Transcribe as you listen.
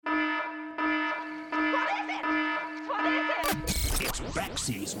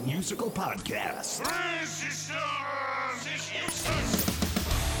Backseas Musical Podcast.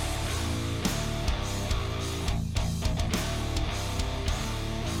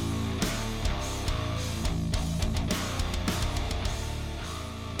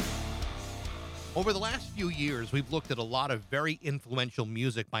 Over the last few years, we've looked at a lot of very influential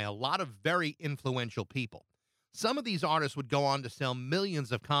music by a lot of very influential people. Some of these artists would go on to sell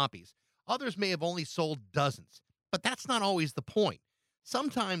millions of copies. Others may have only sold dozens. But that's not always the point.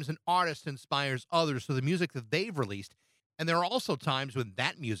 Sometimes an artist inspires others through the music that they've released, and there are also times when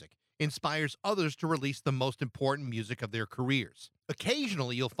that music inspires others to release the most important music of their careers.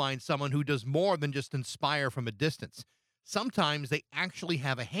 Occasionally, you'll find someone who does more than just inspire from a distance. Sometimes they actually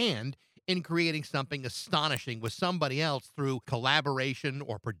have a hand in creating something astonishing with somebody else through collaboration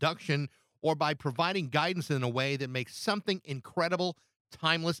or production, or by providing guidance in a way that makes something incredible,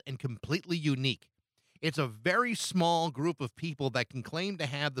 timeless, and completely unique. It's a very small group of people that can claim to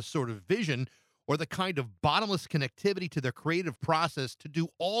have the sort of vision or the kind of bottomless connectivity to their creative process to do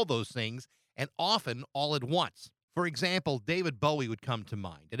all those things, and often all at once. For example, David Bowie would come to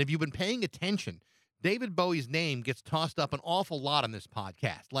mind. And if you've been paying attention, David Bowie's name gets tossed up an awful lot on this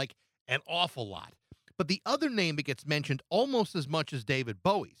podcast, like an awful lot. But the other name that gets mentioned almost as much as David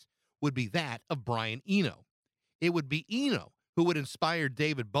Bowie's would be that of Brian Eno. It would be Eno who would inspire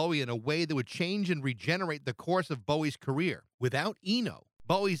David Bowie in a way that would change and regenerate the course of Bowie's career. Without Eno,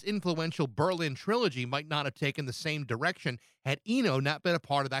 Bowie's influential Berlin trilogy might not have taken the same direction had Eno not been a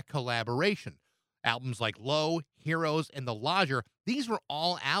part of that collaboration. Albums like Low, Heroes, and The Lodger, these were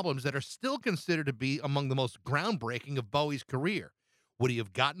all albums that are still considered to be among the most groundbreaking of Bowie's career. Would he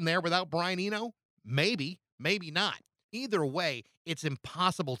have gotten there without Brian Eno? Maybe, maybe not. Either way, it's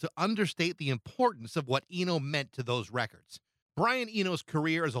impossible to understate the importance of what Eno meant to those records. Brian Eno's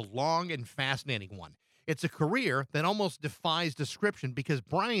career is a long and fascinating one. It's a career that almost defies description because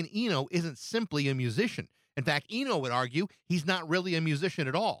Brian Eno isn't simply a musician. In fact, Eno would argue he's not really a musician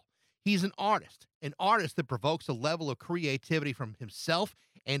at all. He's an artist that provokes a level of creativity from himself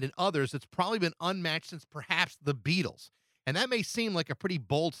and in others that's probably been unmatched since perhaps the Beatles. And that may seem like a pretty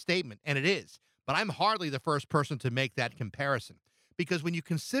bold statement, and it is, but I'm hardly the first person to make that comparison. Because when you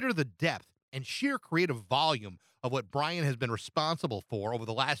consider the depth and sheer creative volume of what Brian has been responsible for over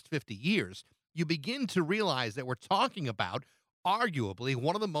the last 50 years, you begin to realize that we're talking about arguably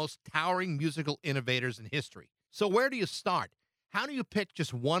one of the most towering musical innovators in history. So where do you start? How do you pick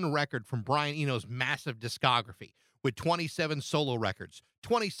just one record from Brian Eno's massive discography with 27 solo records,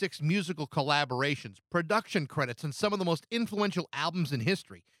 26 musical collaborations, production credits, and some of the most influential albums in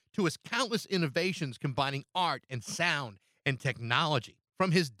history, to his countless innovations combining art and sound and technology?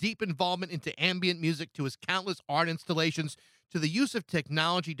 From his deep involvement into ambient music to his countless art installations to the use of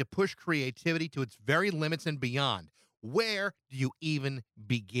technology to push creativity to its very limits and beyond, where do you even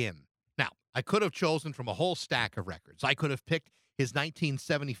begin? Now, I could have chosen from a whole stack of records. I could have picked his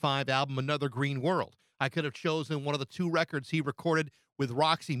 1975 album, Another Green World. I could have chosen one of the two records he recorded with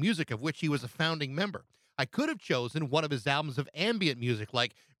Roxy Music, of which he was a founding member. I could have chosen one of his albums of ambient music,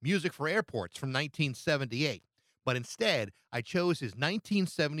 like Music for Airports from 1978. But instead, I chose his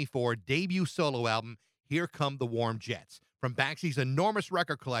 1974 debut solo album, Here Come the Warm Jets, from Backsea's enormous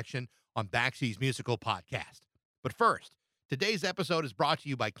record collection on Backsea's Musical Podcast. But first, today's episode is brought to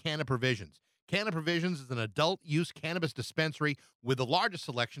you by Canna Provisions. Canna Provisions is an adult-use cannabis dispensary with the largest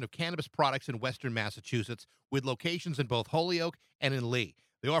selection of cannabis products in Western Massachusetts, with locations in both Holyoke and in Lee.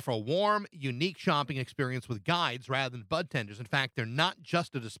 They offer a warm, unique shopping experience with guides rather than bud tenders. In fact, they're not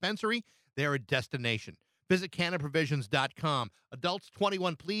just a dispensary, they're a destination. Visit cannaprovisions.com. Adults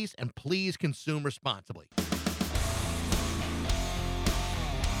 21, please, and please consume responsibly.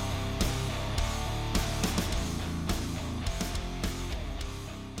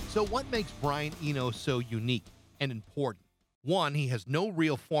 So what makes Brian Eno so unique and important? One, he has no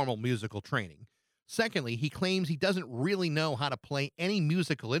real formal musical training. Secondly, he claims he doesn't really know how to play any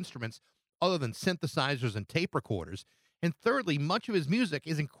musical instruments other than synthesizers and tape recorders. And thirdly, much of his music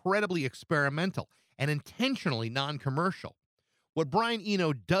is incredibly experimental and intentionally non-commercial. What Brian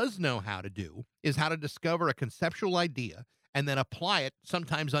Eno does know how to do is how to discover a conceptual idea and then apply it,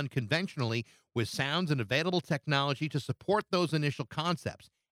 sometimes unconventionally, with sounds and available technology to support those initial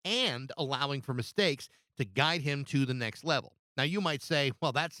concepts, and allowing for mistakes to guide him to the next level. Now, you might say,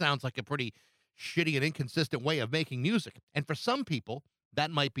 well, that sounds like a pretty shitty and inconsistent way of making music. And for some people,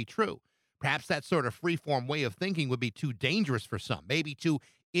 that might be true. Perhaps that sort of free-form way of thinking would be too dangerous for some, maybe too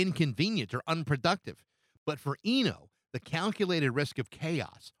inconvenient or unproductive. But for Eno, the calculated risk of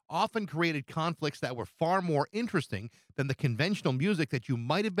chaos often created conflicts that were far more interesting than the conventional music that you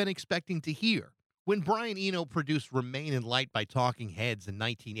might have been expecting to hear. When Brian Eno produced Remain in Light by Talking Heads in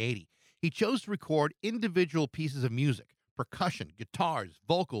 1980, he chose to record individual pieces of music, percussion, guitars,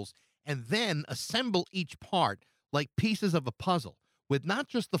 vocals, and then assemble each part like pieces of a puzzle, with not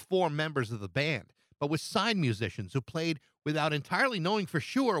just the four members of the band, but with side musicians who played without entirely knowing for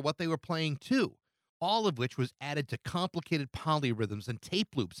sure what they were playing too, all of which was added to complicated polyrhythms and tape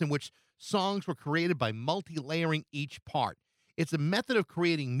loops in which songs were created by multi-layering each part. It's a method of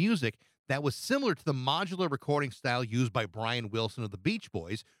creating music that was similar to the modular recording style used by Brian Wilson of the Beach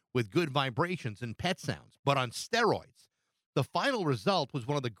Boys, with good vibrations and pet sounds, but on steroids. The final result was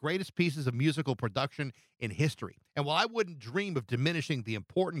one of the greatest pieces of musical production in history. And while I wouldn't dream of diminishing the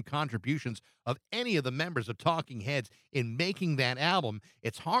important contributions of any of the members of Talking Heads in making that album,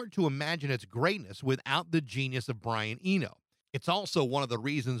 it's hard to imagine its greatness without the genius of Brian Eno. It's also one of the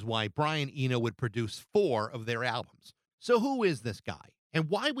reasons why Brian Eno would produce 4 of their albums. So who is this guy? And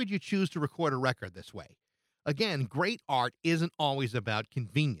why would you choose to record a record this way? Again, great art isn't always about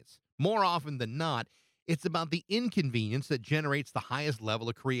convenience. More often than not, it's about the inconvenience that generates the highest level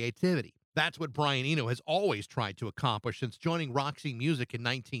of creativity. That's what Brian Eno has always tried to accomplish since joining Roxy Music in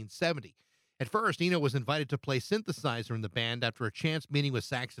 1970. At first, Eno was invited to play synthesizer in the band after a chance meeting with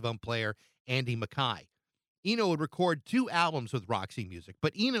saxophone player Andy Mackay. Eno would record 2 albums with Roxy Music,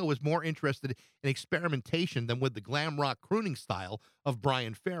 but Eno was more interested in experimentation than with the glam rock crooning style of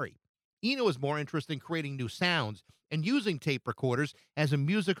Bryan Ferry. Eno was more interested in creating new sounds and using tape recorders as a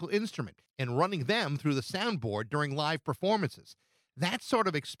musical instrument and running them through the soundboard during live performances. That sort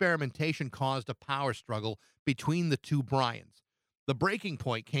of experimentation caused a power struggle between the two Bryans. The breaking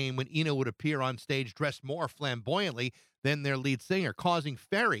point came when Eno would appear on stage dressed more flamboyantly than their lead singer, causing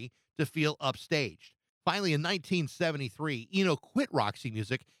Ferry to feel upstaged. Finally, in 1973, Eno quit Roxy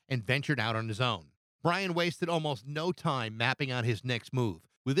Music and ventured out on his own. Brian wasted almost no time mapping out his next move.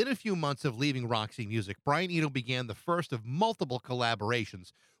 Within a few months of leaving Roxy Music, Brian Eno began the first of multiple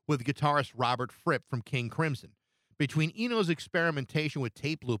collaborations with guitarist Robert Fripp from King Crimson. Between Eno's experimentation with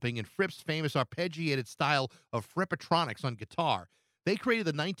tape looping and Fripp's famous arpeggiated style of Frippatronics on guitar, they created the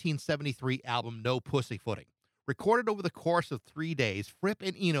 1973 album No Pussyfooting. Recorded over the course of 3 days, Fripp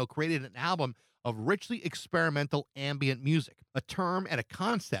and Eno created an album of richly experimental ambient music, a term and a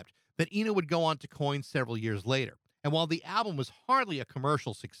concept that Eno would go on to coin several years later. And while the album was hardly a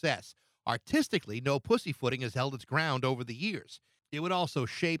commercial success, artistically, No Pussyfooting has held its ground over the years. It would also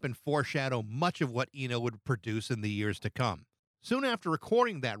shape and foreshadow much of what Eno would produce in the years to come. Soon after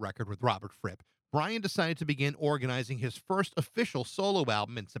recording that record with Robert Fripp, Brian decided to begin organizing his first official solo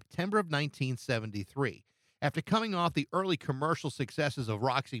album in September of 1973. After coming off the early commercial successes of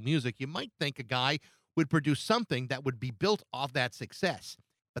Roxy Music, you might think a guy would produce something that would be built off that success.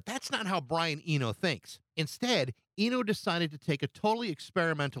 But that's not how Brian Eno thinks. Instead, Eno decided to take a totally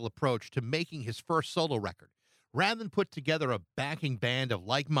experimental approach to making his first solo record. Rather than put together a backing band of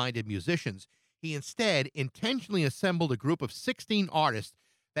like-minded musicians, he instead intentionally assembled a group of 16 artists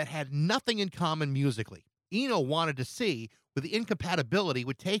that had nothing in common musically. Eno wanted to see where the incompatibility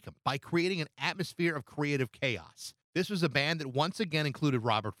would take him by creating an atmosphere of creative chaos. This was a band that once again included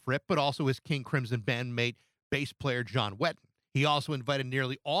Robert Fripp, but also his King Crimson bandmate, bass player John Wetton. He also invited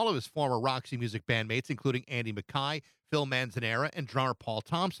nearly all of his former Roxy Music bandmates, including Andy Mackay, Phil Manzanera, and drummer Paul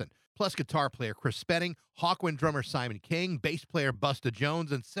Thompson, plus guitar player Chris Spedding, Hawkwind drummer Simon King, bass player Busta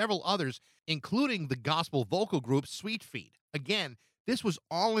Jones, and several others, including the gospel vocal group Sweet Feet. Again, this was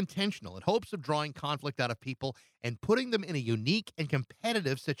all intentional in hopes of drawing conflict out of people and putting them in a unique and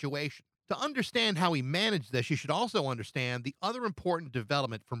competitive situation. To understand how he managed this, you should also understand the other important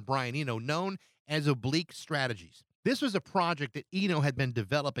development from Brian Eno known as Oblique Strategies. This was a project that Eno had been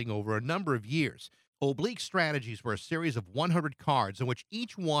developing over a number of years. Oblique Strategies were a series of 100 cards in which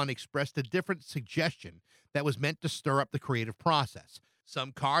each one expressed a different suggestion that was meant to stir up the creative process.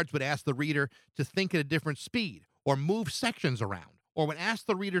 Some cards would ask the reader to think at a different speed or move sections around, or would ask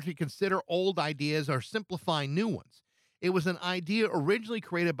the reader to consider old ideas or simplify new ones. It was an idea originally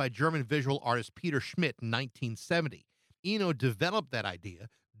created by German visual artist Peter Schmidt in 1970. Eno developed that idea,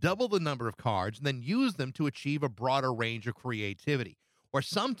 doubled the number of cards, and then used them to achieve a broader range of creativity. Or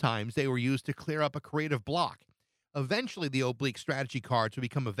sometimes they were used to clear up a creative block. Eventually, the Oblique Strategy cards would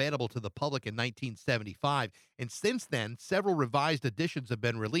become available to the public in 1975, and since then, several revised editions have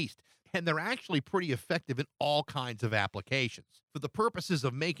been released, and they're actually pretty effective in all kinds of applications. For the purposes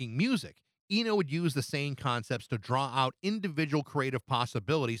of making music, Eno would use the same concepts to draw out individual creative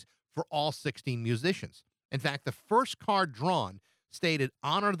possibilities for all 16 musicians. In fact, the first card drawn stated,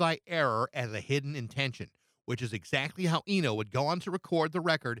 "Honor thy error as a hidden intention," which is exactly how Eno would go on to record the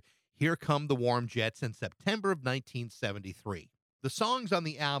record Here Come the Warm Jets in September of 1973. The songs on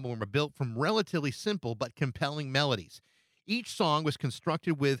the album were built from relatively simple but compelling melodies. Each song was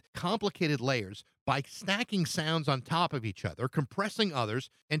constructed with complicated layers by stacking sounds on top of each other, compressing others,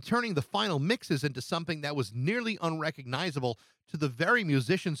 and turning the final mixes into something that was nearly unrecognizable to the very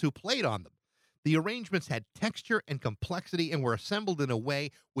musicians who played on them. The arrangements had texture and complexity and were assembled in a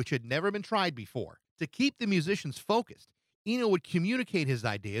way which had never been tried before. To keep the musicians focused, Eno would communicate his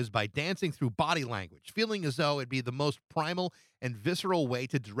ideas by dancing through body language, feeling as though it'd be the most primal and visceral way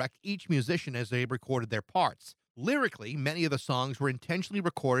to direct each musician as they recorded their parts. Lyrically, many of the songs were intentionally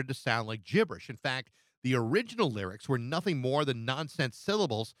recorded to sound like gibberish. In fact, the original lyrics were nothing more than nonsense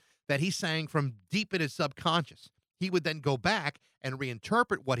syllables that he sang from deep in his subconscious. He would then go back and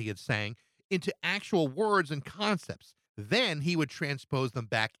reinterpret what he had sang into actual words and concepts. Then he would transpose them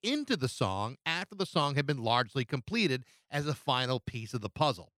back into the song after the song had been largely completed as a final piece of the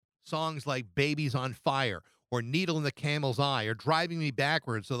puzzle. Songs like Baby's on Fire or Needle in the Camel's Eye or Driving Me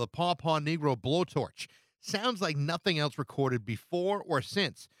Backwards or the Paw Paw Negro Blowtorch sounds like nothing else recorded before or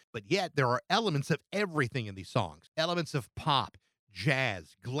since, but yet there are elements of everything in these songs. Elements of pop,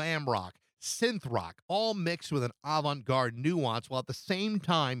 jazz, glam rock, synth rock, all mixed with an avant-garde nuance while at the same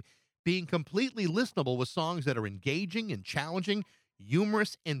time being completely listenable with songs that are engaging and challenging,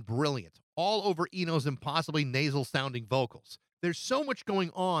 humorous and brilliant, all over Eno's impossibly nasal-sounding vocals. There's so much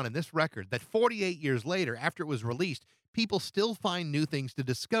going on in this record that 48 years later, after it was released, people still find new things to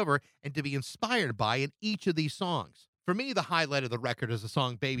discover and to be inspired by in each of these songs. For me, the highlight of the record is the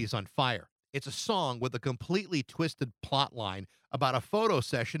song Baby's on Fire. It's a song with a completely twisted plot line about a photo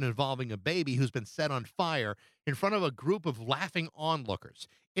session involving a baby who's been set on fire in front of a group of laughing onlookers.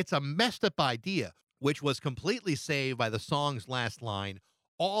 It's a messed up idea, which was completely saved by the song's last line.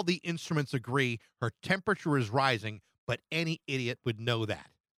 All the instruments agree her temperature is rising, but any idiot would know that.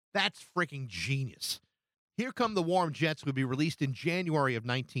 That's freaking genius. Here Come the Warm Jets would be released in January of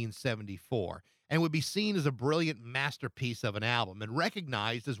 1974 and would be seen as a brilliant masterpiece of an album and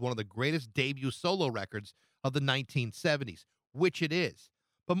recognized as one of the greatest debut solo records of the 1970s, which it is.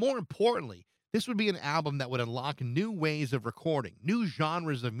 But more importantly, this would be an album that would unlock new ways of recording, new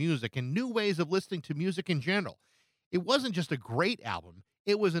genres of music, and new ways of listening to music in general. It wasn't just a great album,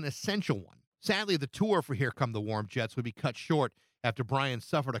 it was an essential one. Sadly, the tour for Here Come the Warm Jets would be cut short after Brian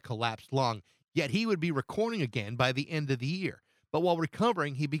suffered a collapsed lung, yet he would be recording again by the end of the year. But while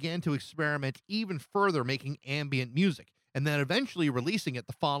recovering, he began to experiment even further making ambient music, and then eventually releasing it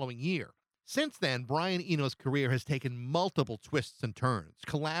the following year. Since then, Brian Eno's career has taken multiple twists and turns,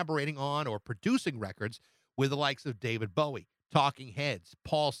 collaborating on or producing records with the likes of David Bowie, Talking Heads,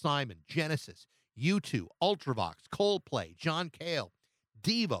 Paul Simon, Genesis, U2, Ultravox, Coldplay, John Cale,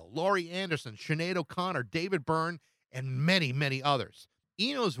 Devo, Laurie Anderson, Sinead O'Connor, David Byrne, and many, many others.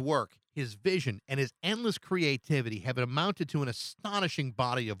 Eno's work, his vision, and his endless creativity have amounted to an astonishing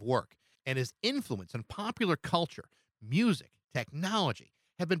body of work, and his influence in popular culture, music, technology,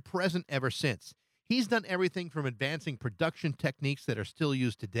 have been present ever since. He's done everything from advancing production techniques that are still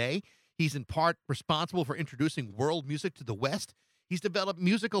used today. He's in part responsible for introducing world music to the West. He's developed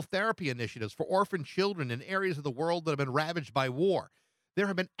musical therapy initiatives for orphan children in areas of the world that have been ravaged by war. There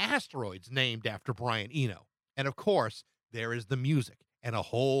have been asteroids named after Brian Eno. And of course, there is the music, and a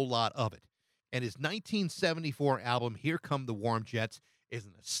whole lot of it. And his 1974 album, Here Come the Warm Jets, is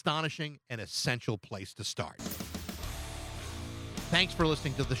an astonishing and essential place to start. Thanks for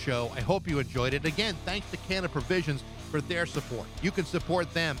listening to the show. I hope you enjoyed it. Again, thanks to Canna Provisions for their support. You can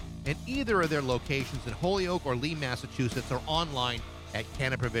support them in either of their locations in Holyoke or Lee, Massachusetts, or online at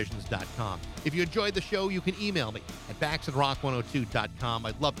cannaprovisions.com. If you enjoyed the show, you can email me at baxandrock102.com.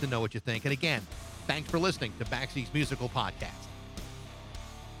 I'd love to know what you think. And again, thanks for listening to Baxi's Musical Podcast.